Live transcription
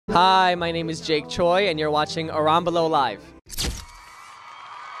Hi, my name is Jake Choi, and you're watching Arambulo Live.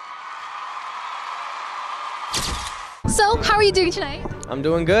 So, how are you doing tonight? I'm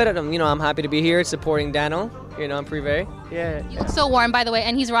doing good. I'm happy to be here supporting Daniel. I'm Privé. Yeah. You look so warm, by the way,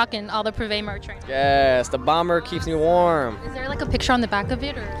 and he's rocking all the Privé merch right now. Yes, the bomber keeps me warm. Is there like a picture on the back of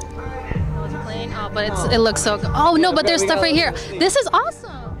it, or? No, it's plain. Oh, but it looks so good. Oh no, but there's stuff right here. This is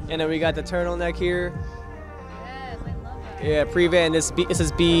awesome. And then we got the turtleneck here. Yes, I love it. Yeah, Privé, and this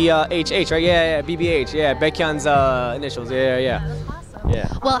is BHH, right? Yeah, BBH. Yeah, Baekhyun's initials. Yeah. That's awesome. Yeah.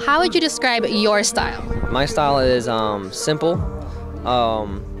 Well, how would you describe your style? My style is simple, a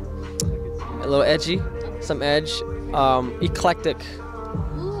little edgy, some edge, eclectic.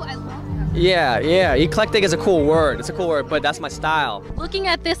 Ooh, I love that. Yeah. Eclectic is a cool word. It's a cool word, but that's my style. Looking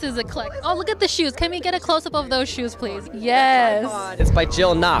at this is eclectic. Oh, look at the shoes. Can we get a close-up of those shoes, please? Yes. It's by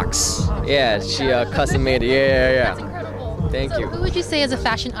Jill Knox. Yeah, she custom made it. Yeah. That's incredible. Thank you. Who would you say is a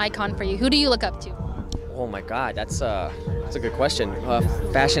fashion icon for you? Who do you look up to? Oh my God, that's a good question.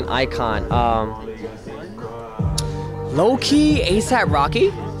 Fashion icon. Low key, ASAP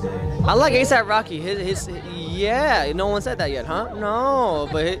Rocky. I like ASAP Rocky. Yeah. No one said that yet, huh? No,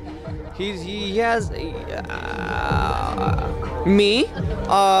 but he has me.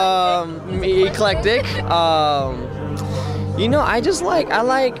 Eclectic. I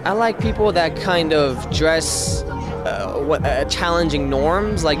like people that kind of dress challenging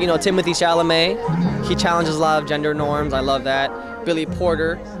norms. Like Timothy Chalamet, he challenges a lot of gender norms. I love that. Billy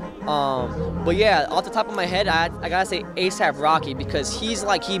Porter. But yeah, off the top of my head, I gotta say ASAP Rocky, because he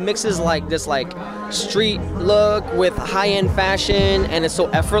mixes this street look with high-end fashion, and it's so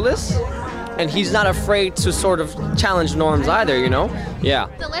effortless. And he's not afraid to sort of challenge norms either, Yeah.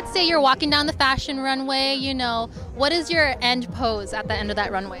 So let's say you're walking down the fashion runway, what is your end pose at the end of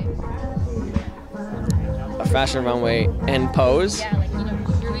that runway? A fashion runway end pose? Yeah,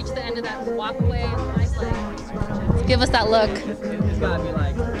 you reach the end of that walkway, nice give us that look. It's gotta be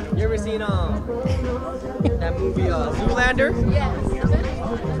like, you ever seen that movie Zoolander? Yes.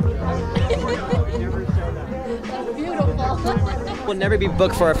 That's beautiful. We'll never be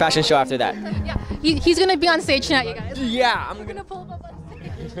booked for a fashion show after that. Yeah, he's gonna be on stage tonight, you guys. Yeah, I'm gonna pull him up on stage.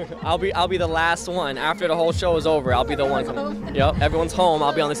 I'll be the last one after the whole show is over. I'll be the one coming. Yep, everyone's home.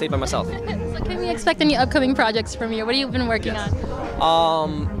 I'll be on the stage by myself. So can we expect any upcoming projects from you? What have you been working on?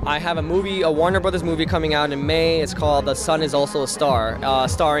 I have a Warner Brothers movie coming out in May. It's called The Sun Is Also a Star,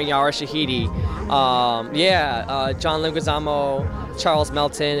 starring Yara Shahidi. John Leguizamo, Charles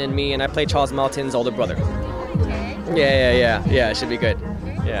Melton, and me, and I play Charles Melton's older brother. Okay. Yeah, it should be good.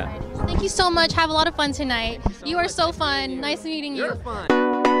 Yeah. Thank you so much. Have a lot of fun tonight. You are so fun. Nice meeting you. You're fun.